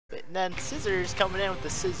And then Scizor's coming in with the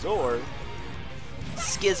Scizor.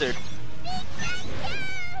 Scizor.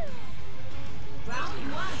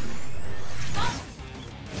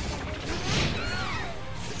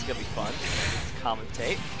 This is gonna be fun. Let's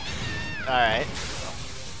commentate. Alright.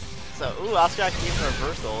 So, ooh, Oscar actually gave a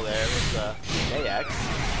reversal there with the AX.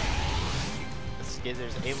 The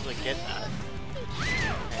Scizor's able to get that.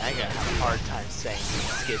 Man, I gotta have a hard time saying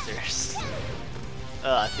Scizors.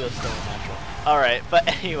 I feel so unnatural. Alright, but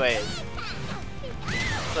anyways.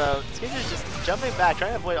 So, Scizor's just jumping back,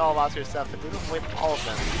 trying to avoid all of Oscar's stuff, but didn't avoid all of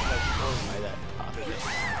them.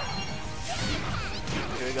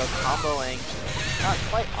 Here we go, comboing. Not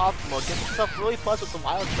quite optimal. Gets himself really plus with the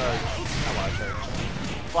wild charge. Not wild charge.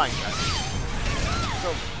 Flying charge.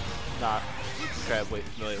 Still not incredibly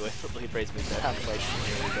familiar with Libre's moves. I haven't played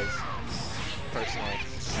familiar because personally,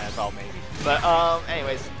 that's all me. But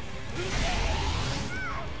anyways.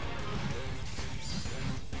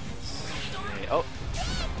 Oh.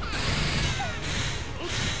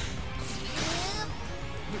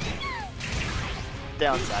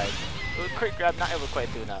 Downside. Quick grab, not able to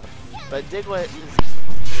quite do enough. But Diglett is...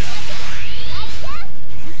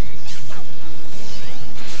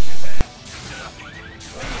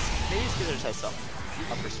 Maybe Scizor just has some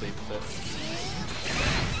upper sleeve with it.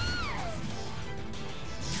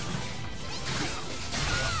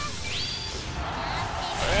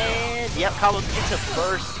 And yep, combo into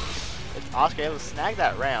burst. It's Oscar able to snag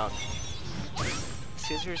that round.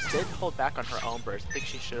 Scizor did hold back on her own burst. I think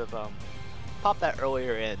she should have popped that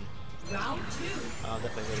earlier in. Round 2.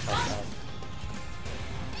 Definitely would have helped that.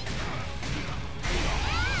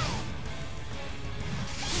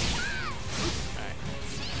 Alright.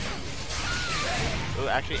 Ooh,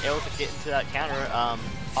 actually able to get into that counter.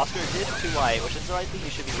 Oscar did too light, which is the right thing you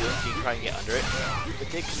should be doing so you can try and get under it. But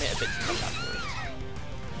did commit a bit too much afterwards.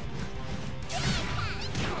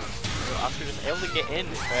 So Oscar just able to get in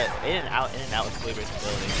and out with Libre's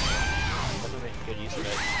ability. Definitely making good use of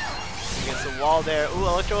it. Against the wall there. Ooh,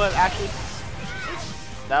 Electro Web actually.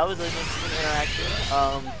 That was an interesting interaction.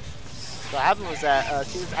 So what happened was that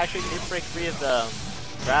she was actually able to break free of the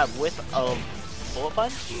grab with a bullet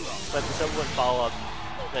punch, but the double wouldn't follow up.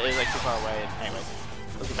 It was like too far away. And anyways,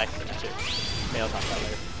 let's get back to the match here. Maybe I'll talk about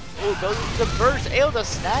it later. Ooh, goes into the burst. Able to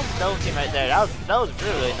snag the double team right there. That was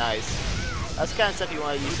really, really nice. That's the kind of stuff you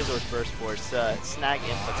want to use those burst for. Snag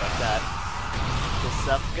inputs like that. Good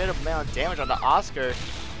stuff. Good amount of damage on the Oscar.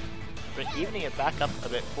 But evening it back up a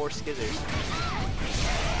bit for Scizors.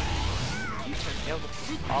 U-turn able to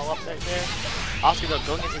follow up right there. Oscar though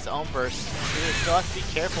going into his own burst. Scizor still has to be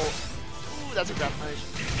careful. Ooh, that's a grab punish.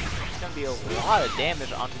 It's gonna be a lot of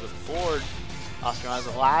damage onto the board. Oscar on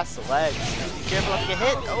his last leg. Be careful not to get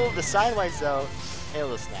hit. Oh, the sideways though.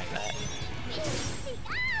 Able to snag that.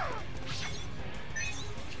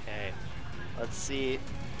 Okay. Let's see.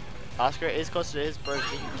 Oscar is closer to his burst.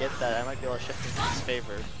 He can get that. I might be able to shift him in his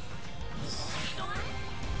favor.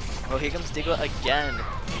 Oh, here comes Diglett again.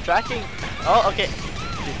 Tracking. Oh, okay.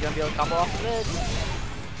 He's gonna be able to combo off of it.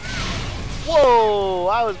 Whoa!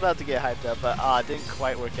 I was about to get hyped up, but didn't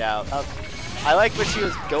quite work out. I like what she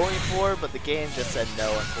was going for, but the game just said no,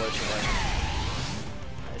 unfortunately.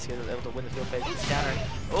 Nice, he was able to win the field phase counter.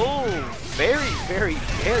 Oh, very, very,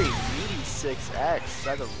 very meaty 6x.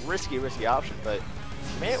 That's a risky option, but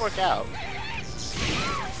made it work out.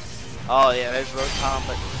 Oh yeah, there's Rotom,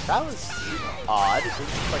 but that was odd. It didn't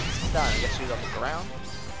look like stun. I guess she was on the ground.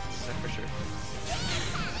 Yeah, for sure.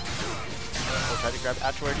 We'll try to grab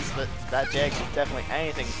afterwards, but that Jag is definitely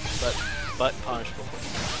anything but punishable.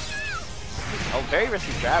 Oh, very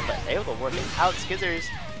risky grab, but able to work it out. Scizors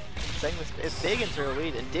setting this big into her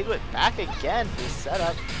lead, and Diglett back again for his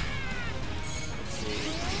setup. Let's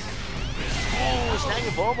see. Oh,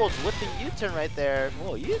 snagging Vulnerable with the U-turn right there.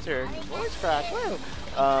 Whoa, U-turn, voice crack, whoa.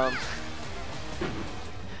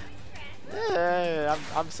 Yeah,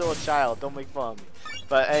 I'm still a child, don't make fun.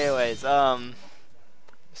 But anyways,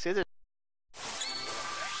 Scizor.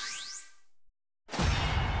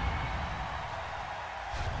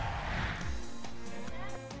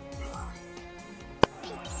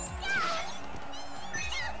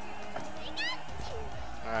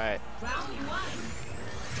 Alright.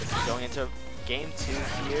 Going into game 2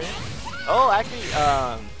 here. Oh, actually,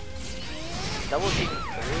 double team 3.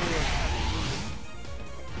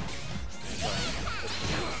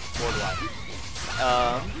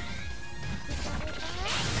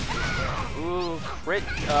 Ooh, crit,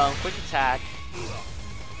 quick attack.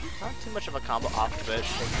 Not too much of a combo off of it,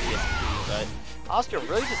 but Oscar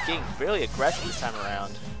really just getting really aggressive this time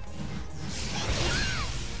around.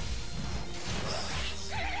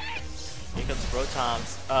 Here comes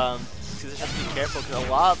Rotom's. Scizor has to be careful because a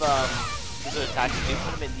lot of Scizor attacks do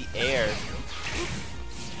put him in the air.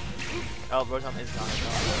 Oh, Rotom is gone.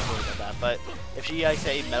 Don't worry about that. But if she like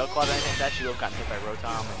say Metal Claw or anything like that, she would have gotten hit by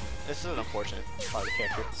Rotom. And this is an unfortunate part of the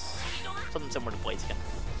character. Something similar to Blaziken.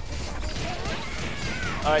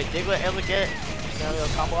 Alright, Diglett able to get a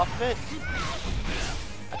combo off of it.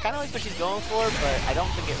 I kind of like what she's going for, but I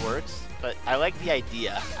don't think it works. But I like the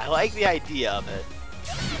idea. I like the idea of it.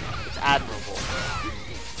 It's admirable.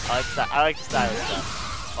 I like the style of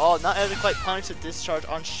stuff. Oh, not able to quite punish the discharge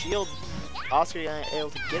on shield. Oscar able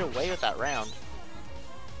to get away with that round.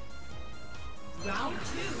 Round 2.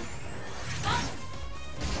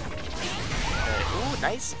 Okay. Ooh,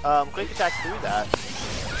 nice. Quick attack through that.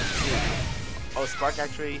 Oh, Spark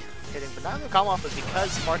actually hitting, but not the combo off, but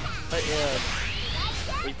because Spark put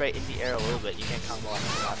Libre in the air a little bit, you can't combo off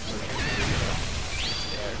the last there.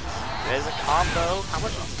 There's a combo. How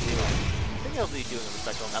much is he doing? I think he'll be doing a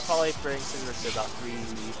respectable amount. That probably brings Scizor to about 300,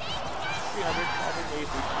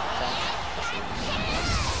 maybe 310.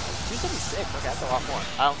 276, okay, that's a lot more.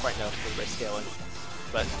 I don't quite know if Libre scaling.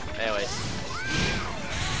 But anyways.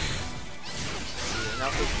 Now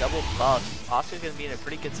with double buff, Oscar's gonna be in a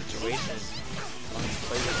pretty good situation. As long as he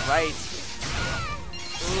plays it right.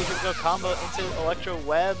 Ooh, gonna go combo into Electro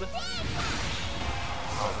Web.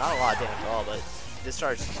 Oh, not a lot of damage at all, but this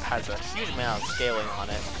charge has a huge amount of scaling on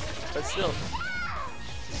it. But still.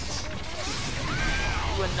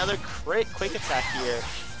 Ooh, another quick attack here.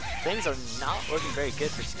 Things are not looking very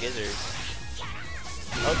good for Scizor.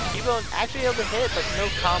 Oh, Cubone actually able to hit, but no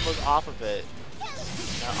combos off of it.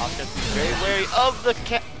 Now Oscar has to be very wary of the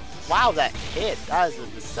wow, that hit! That is a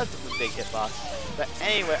deceptively big hitbox. But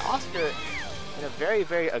anyway, Oscar in a very,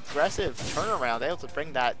 very aggressive turnaround, able to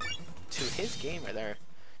bring that to his game right there.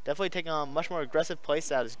 Definitely taking on a much more aggressive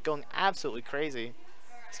playstyle. Is going absolutely crazy.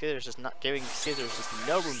 Scizor's just not giving Scizor's just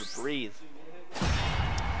no room to breathe.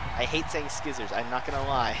 I hate saying Scizors, I'm not gonna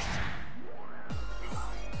lie.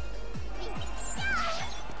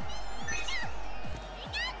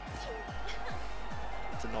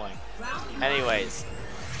 It's annoying. Anyways.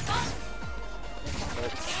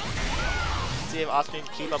 Let's see if Oscar can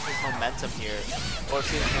keep up his momentum here. Or if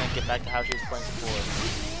he's gonna get back to how she was playing before.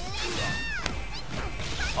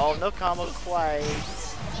 Oh, no combo quite.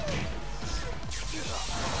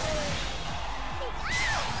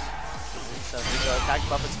 So we go attack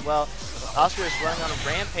buff as well. Oscar is running on a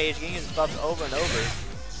rampage, getting his buffs over and over.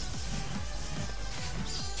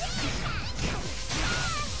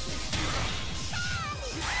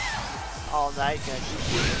 All night, gonna keep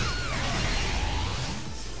shooting.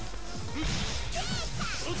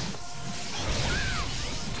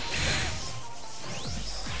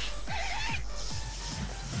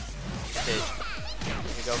 Okay,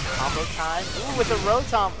 here we go, combo time. Ooh, with the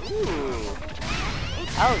Rotom. Ooh.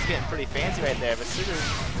 That was getting pretty fancy right there, but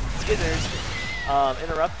Scizor's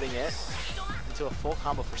interrupting it into a full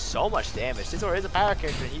combo for so much damage. Scizor is a power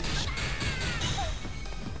character, and he's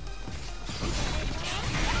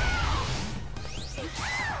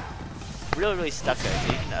really stuck there, so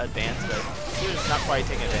you can advance, but Scizor's not quite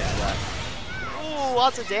taking advantage of that. Ooh,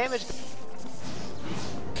 lots of damage.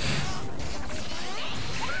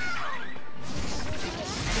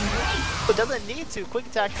 But doesn't need to. Quick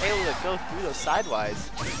attack able to go through those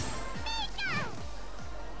sidewise.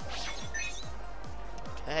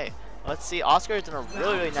 Okay, let's see. Oscar is in a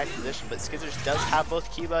really nice position, but Scizor does have both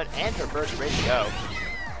Cubone and her burst ready to go.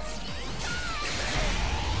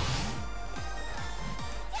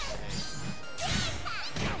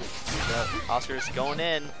 Okay. Oscar's going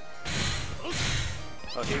in.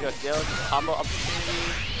 Oh, here we go. Combo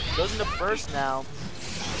opportunity. Goes into burst now.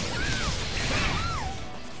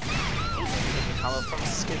 Combo from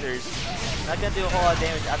Scizor's. Not gonna do a whole lot of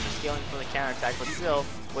damage after scaling from the counter attack, but still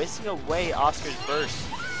wasting away Oscar's burst.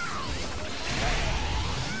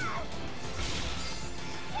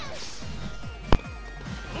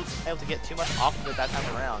 Able to get too much off of it that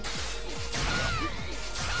time around.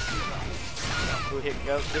 Ooh, here we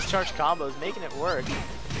go. Discharge combos, making it work.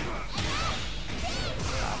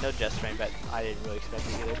 No Jet Strain, but I didn't really expect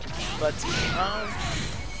it either. But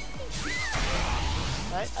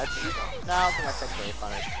no, I don't think that's technically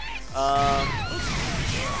punished.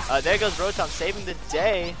 There goes Rotom saving the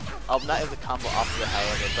day. I'm not able to combo off of it,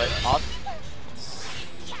 however, but off.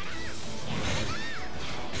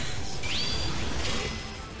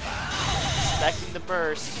 Expecting the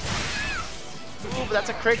burst. Ooh, but that's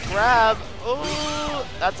a crit grab. Ooh,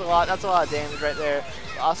 that's a lot of damage right there.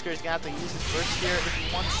 Oscar's gonna have to use his burst here if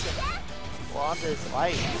he wants to hold on to his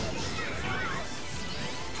life.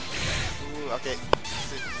 Ooh, okay.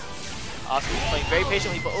 Oscar's playing very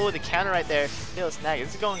patiently, but oh, the counter right there. He'll snag it.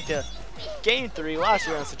 This is going to Game 3, last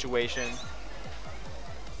round situation.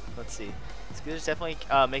 Let's see. Scizor's definitely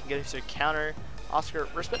making good use of counter. Oscar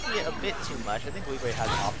respecting it a bit too much. I think Libre has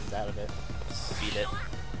options out of it to beat it.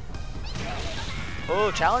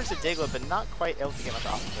 Oh, challenge the Diglett, but not quite able to get much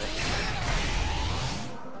off of it.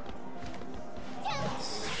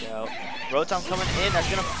 Here we go. Rotom coming in, that's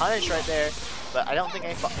gonna punish right there. But I don't think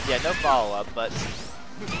any no follow-up, but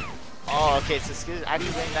oh, okay, so Scizor's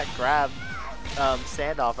actually getting that grab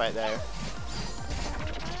standoff right there.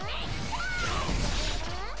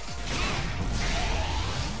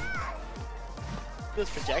 Those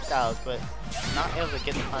projectiles, but not able to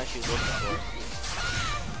get the punish he was looking for.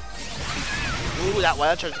 Ooh, that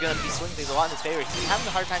wild charge is gonna be swinging things a lot in his favor. He's been having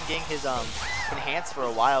a hard time getting his enhance for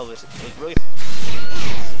a while, which is really.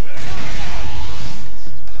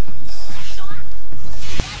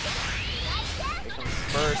 Here comes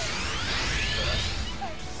first.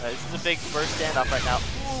 This is a big first standoff right now.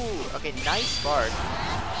 Ooh, okay, nice spark.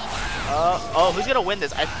 Oh, who's gonna win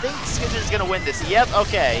this? I think Scizor's gonna win this. Yep,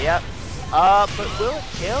 okay, yep. But will it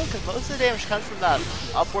kill? Because most of the damage comes from that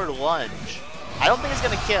upward lunge. I don't think it's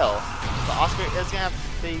gonna kill. But Oscar is gonna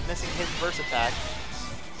have to be missing his first attack.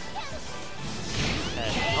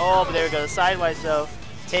 Okay. Oh, but there we go. Sidewise though,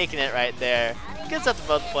 taking it right there. Good stuff to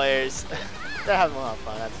both players. They're having a lot of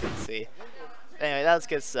fun. That's good to see. Anyway, that was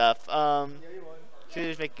good stuff.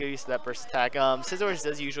 Scizor's make good use of that burst attack. Scizor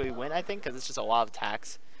does usually win, I think, because it's just a lot of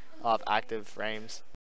attacks, a lot of active frames.